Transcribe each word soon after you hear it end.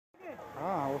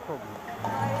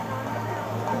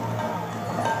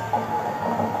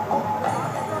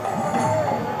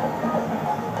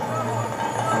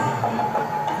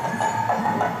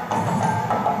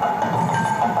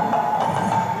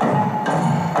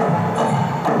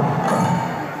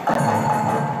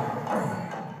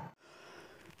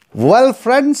Well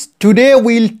friends, today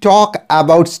we'll talk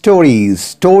about stories.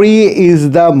 Story is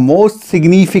the most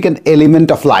significant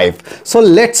element of life. So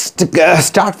let's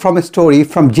start from a story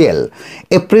from jail.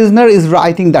 A prisoner is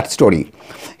writing that story.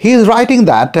 He is writing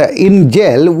that in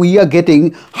jail we are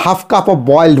getting half cup of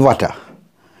boiled water.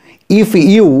 If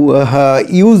you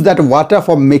use that water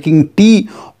for making tea,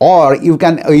 or you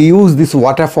can use this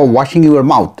water for washing your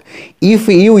mouth. If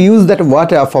you use that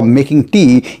water for making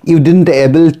tea, you didn't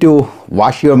able to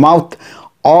wash your mouth,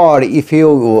 or if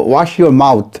you wash your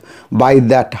mouth by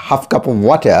that half cup of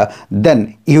water,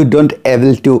 then you don't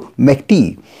able to make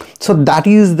tea. So that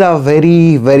is the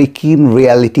very keen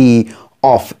reality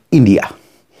of India.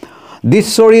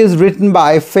 This story is written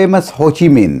by famous Ho Chi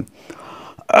Minh.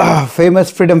 Famous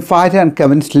freedom fighter and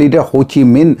communist leader Ho Chi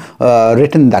Minh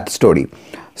written that story.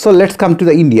 So let's come to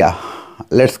the India.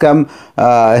 Let's come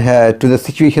to the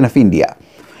situation of India.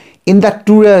 In that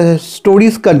two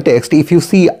stories context, if you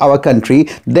see our country,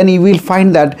 then you will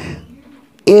find that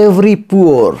every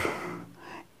poor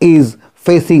is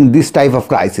facing this type of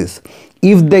crisis.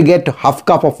 If they get half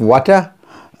cup of water,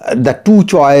 the two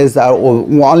choices are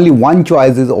only one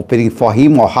choice is opening for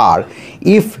him or her.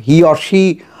 If he or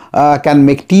she can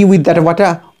make tea with that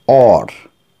water, or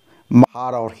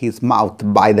her or his mouth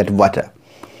by that water.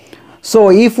 So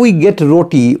if we get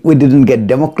roti, we didn't get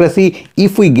democracy.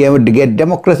 If we get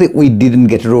democracy, we didn't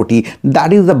get roti.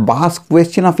 That is the vast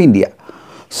question of India.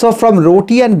 So from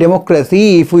roti and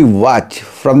democracy, if we watch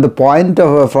from the point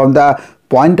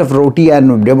of roti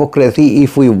and democracy,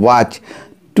 if we watch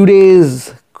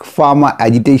today's farmer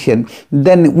agitation,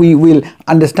 then we will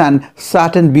understand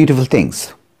certain beautiful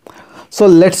things. So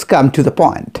let's come to the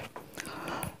point.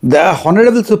 The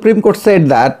Honorable Supreme Court said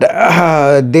that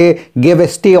they gave a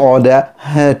stay order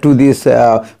to this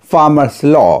farmers'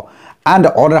 law, and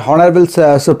Honorable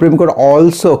Supreme Court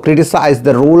also criticized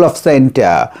the role of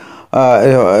center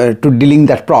to dealing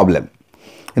that problem.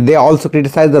 They also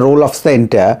criticized the role of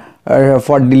center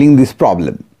for dealing this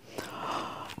problem.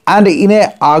 And in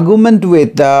an argument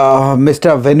with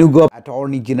Mr. Venugopal,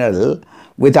 Attorney General,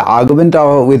 with the argument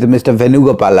with Mr.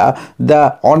 Venugopala,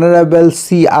 the Honorable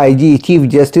CIG, Chief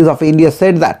Justice of India,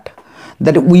 said that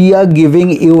we are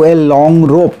giving you a long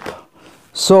rope,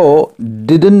 so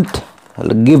didn't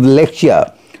give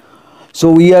lecture.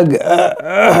 So we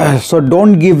are so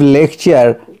don't give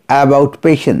lecture about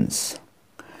patience.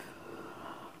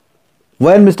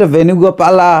 When Mr.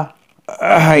 Venugopala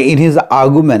in his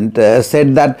argument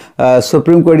said that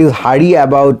Supreme Court is hurry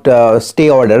about stay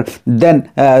order, then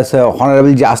so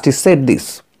Honorable Justice said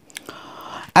this.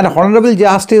 And Honorable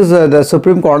Justice,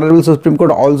 the Honorable Supreme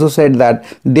Court also said that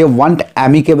they want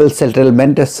amicable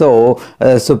settlement, so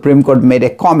Supreme Court made a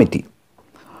committee.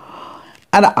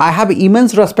 And I have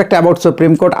immense respect about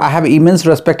Supreme Court, I have immense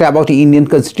respect about the Indian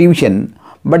Constitution,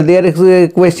 but there is a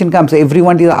question comes,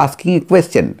 everyone is asking a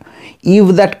question.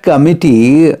 If that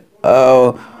committee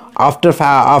after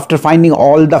finding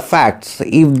all the facts,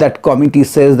 if that committee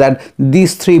says that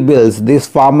these three bills, this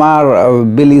farmer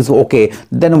bill is okay,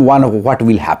 then what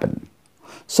will happen?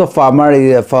 So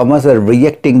farmers are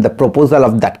rejecting the proposal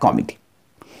of that committee.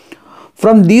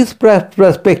 From this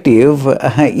perspective,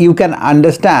 you can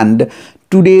understand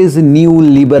today's new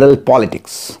liberal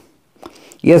politics.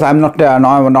 Yes, I'm not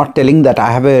telling that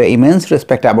I have an immense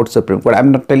respect about Supreme Court.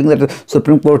 I'm not telling that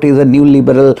Supreme Court is a new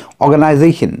liberal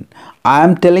organization. I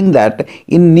am telling that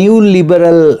in new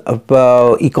liberal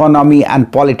economy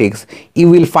and politics, you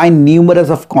will find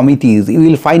numerous of committees, you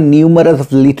will find numerous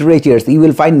of literatures, you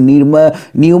will find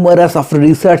numerous of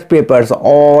research papers,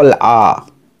 all are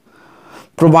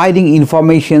providing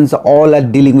informations, all are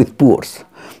dealing with poor.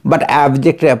 But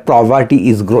abject poverty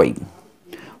is growing.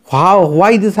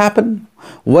 Why this happen?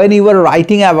 When you are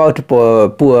writing about poor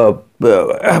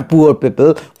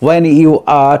people, when you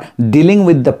are dealing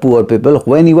with the poor people,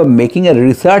 when you are making a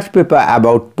research paper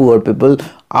about poor people,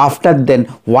 after then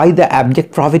why the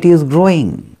abject poverty is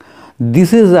growing?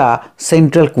 This is a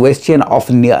central question of,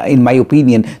 in my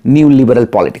opinion, new liberal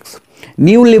politics.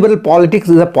 New liberal politics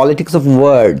is a politics of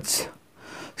words.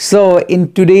 So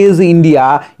in today's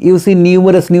India, you see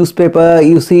numerous newspapers,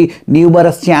 you see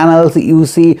numerous channels, you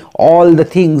see all the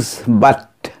things, but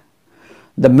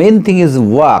the main thing is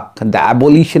work. The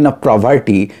abolition of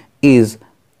poverty is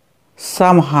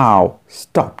somehow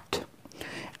stopped.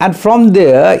 And from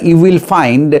there, you will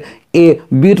find a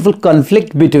beautiful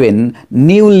conflict between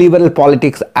neoliberal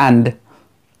politics and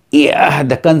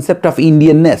the concept of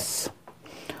Indianness.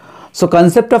 So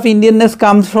concept of Indianness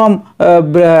comes from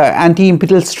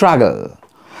anti-imperial struggle.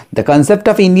 The concept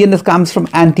of Indianness comes from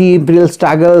anti-imperial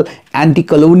struggle,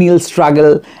 anti-colonial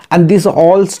struggle, and these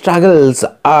all struggles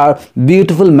are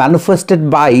beautifully manifested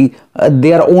by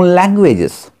their own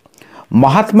languages.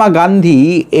 Mahatma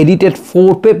Gandhi edited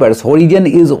 4 papers. Origin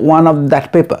is one of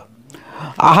that paper.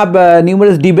 I have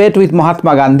numerous debate with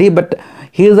Mahatma Gandhi, but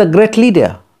he is a great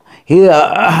leader.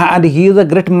 And he is a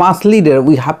great mass leader.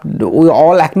 We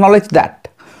all acknowledge that.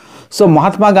 So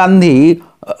Mahatma Gandhi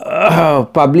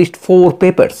published 4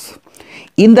 papers.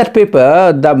 In that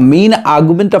paper, the main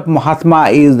argument of Mahatma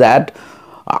is that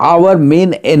our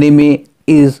main enemy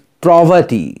is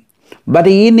poverty. But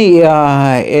in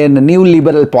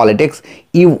neoliberal politics,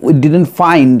 you didn't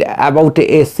find about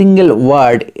a single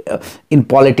word in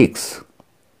politics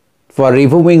for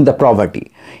removing the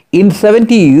poverty. In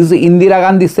 70s, Indira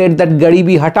Gandhi said that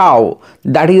Garibi Hatao.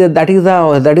 That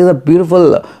is a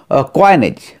beautiful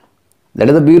coinage. That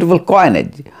is a beautiful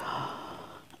coinage.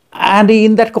 And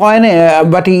in that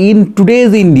coinage, but in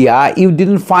today's India, you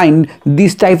didn't find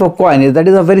this type of coinage. That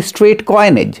is a very straight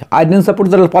coinage. I didn't support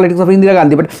the politics of Indira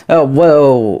Gandhi, but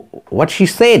what she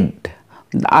said,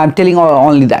 I'm telling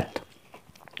only that.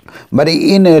 But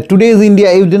in today's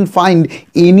India, you didn't find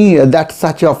any that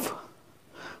such of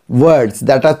words,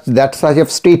 that such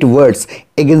of straight words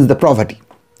against the poverty.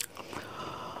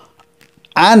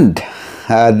 And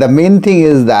the main thing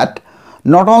is that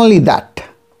not only that,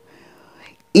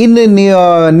 in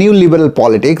neoliberal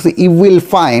politics, you will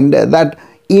find that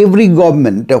every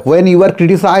government, when you are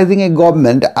criticizing a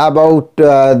government about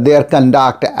their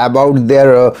conduct, about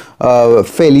their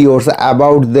failures,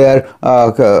 about their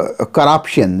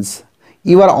corruptions,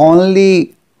 you are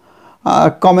only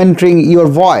commenting your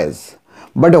voice.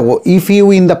 But if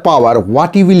you in the power,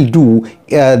 what you will do,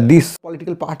 these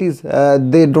political parties,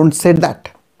 they don't say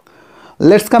that.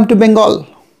 Let's come to Bengal.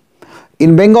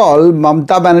 In Bengal,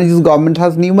 Mamata Banerjee's government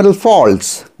has numerous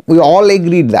faults. We all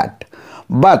agreed that.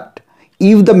 But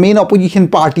if the main opposition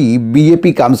party,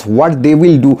 BJP, comes, what they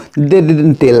will do, they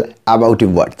didn't tell about it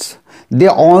words. They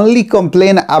only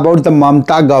complain about the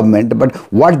Mamata government, but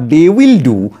what they will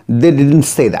do, they didn't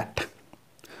say that.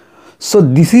 So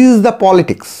this is the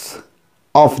politics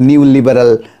of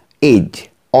neoliberal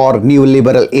age or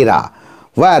neoliberal era,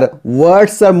 where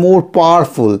words are more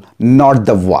powerful, not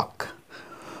the work.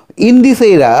 In this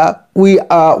era, we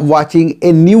are watching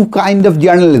a new kind of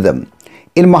journalism.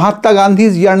 In Mahatma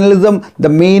Gandhi's journalism, the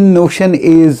main notion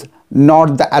is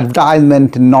not the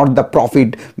advertisement, not the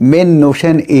profit. Main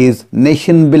notion is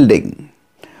nation building.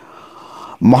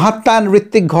 Mahatma and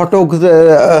Hrithik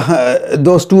Ghatak,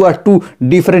 those two are two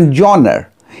different genres.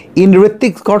 In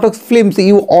Hrithik Ghatak's films,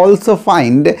 you also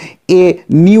find a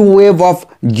new wave of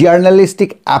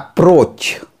journalistic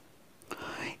approach.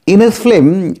 In his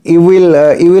film, you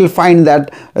will find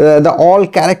that all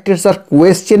characters are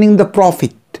questioning the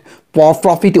profit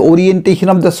orientation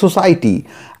of the society,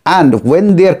 and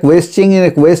when they are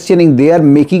questioning, they are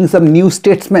making some new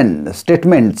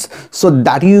statements. So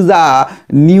that is a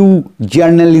new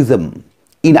journalism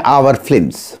in our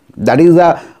films. That is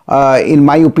in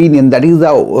my opinion, that is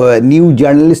a new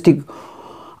journalistic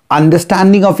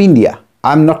understanding of India.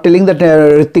 I am not telling that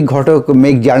Hrithik Ghatak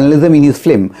make journalism in his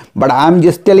film, but I am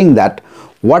just telling that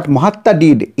what Mahatma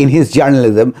did in his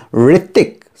journalism,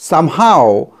 Hrithik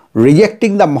somehow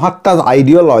rejecting the Mahatma's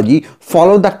ideology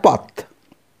followed that path,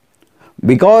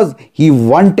 because he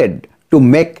wanted to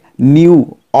make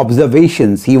new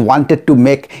observations, he wanted to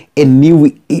make a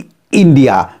new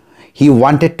India, he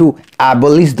wanted to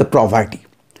abolish the poverty.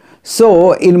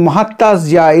 So in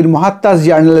Mahatma's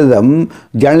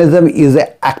journalism is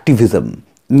a activism,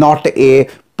 not a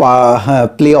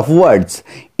play of words.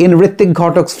 In Hrithik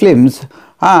Ghatak's films,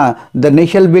 the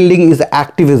nation building is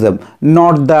activism,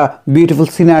 not the beautiful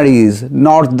sceneries,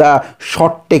 not the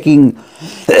shot-taking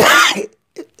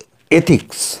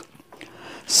ethics.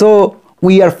 So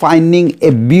we are finding a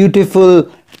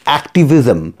beautiful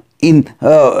activism in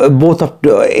both of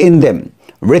in them.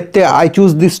 I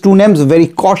choose these two names very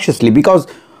cautiously because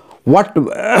what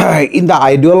in the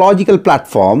ideological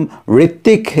platform,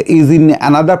 Hrithik is in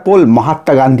another pole,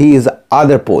 Mahatma Gandhi is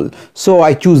other pole. So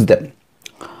I choose them.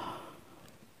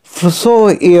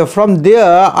 So from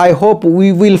there, I hope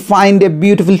we will find a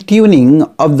beautiful tuning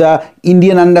of the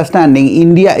Indian understanding.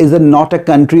 India is not a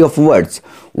country of words.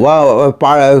 Wow,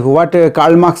 what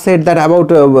Karl Marx said that about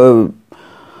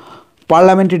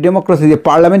parliamentary democracy. The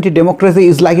parliamentary democracy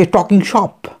is like a talking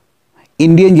shop.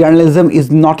 Indian journalism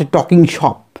is not a talking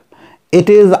shop. It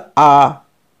is a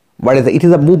What is it? It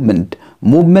is a movement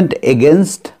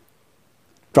against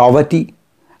poverty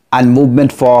and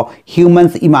movement for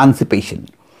humans' emancipation.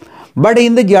 But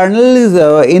in the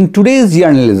journalism, in today's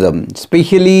journalism,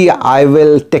 especially, I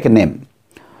will take a name.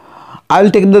 I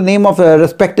will take the name of a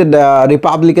respected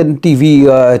Republican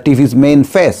TV's main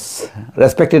face,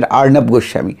 respected Arnab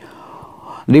Goswami.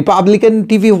 Republican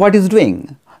TV, what is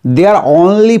doing? They are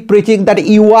only preaching that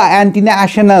you are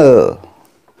anti-national.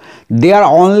 They are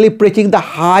only preaching the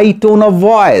high tone of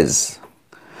voice.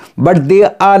 But they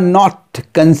are not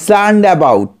concerned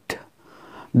about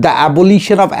the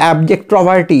abolition of abject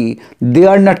poverty. They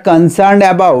are not concerned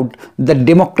about the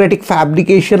democratic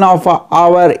fabrication of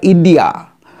our India.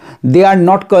 They are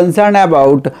not concerned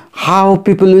about how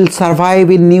people will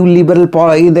survive in in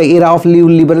the era of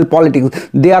neoliberal politics.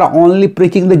 They are only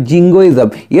preaching the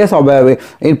jingoism. Yes,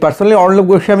 personally, Arnab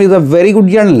Goswami is a very good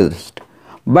journalist,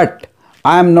 but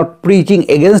I am not preaching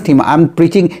against him. I am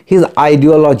preaching his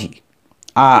ideology.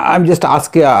 I'm just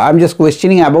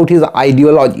questioning about his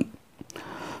ideology.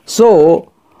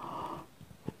 So,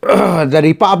 the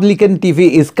Republican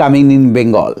TV is coming in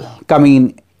Bengal.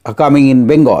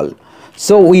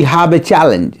 So we have a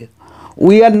challenge.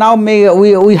 We are now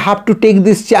we have to take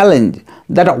this challenge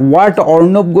that what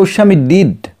Arnab Goswami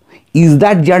did, is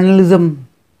that journalism?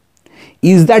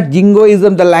 Is that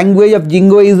jingoism, the language of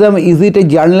jingoism, is it a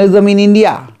journalism in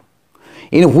India?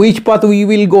 In which path we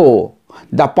will go?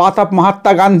 The path of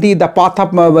Mahatma Gandhi, the path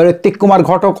of Ritwik Kumar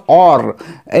Ghatak, or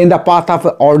in the path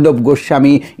of Arnab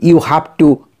Goswami? You have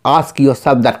to ask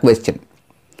yourself that question.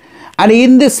 And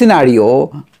in this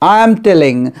scenario, I am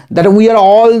telling that we are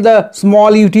all the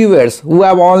small YouTubers who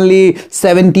have only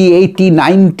 70, 80,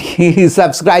 90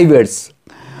 subscribers.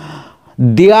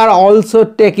 They are also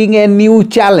taking a new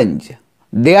challenge.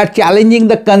 They are challenging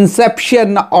the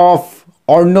conception of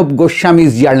Arnab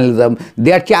Goswami's journalism.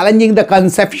 They are challenging the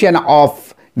conception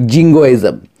of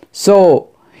jingoism. So,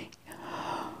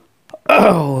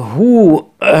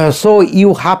 so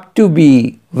you have to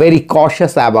be very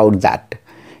cautious about that.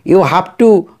 You have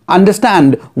to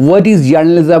understand what is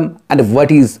journalism and what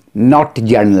is not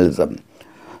journalism.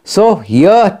 So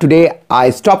here today I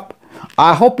stop.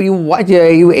 I hope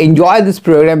you enjoy this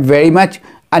program very much,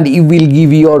 and you will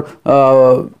give your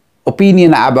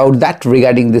opinion about that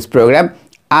regarding this program,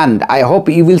 and I hope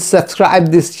you will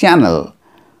subscribe this channel.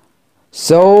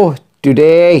 So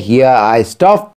today here I stop.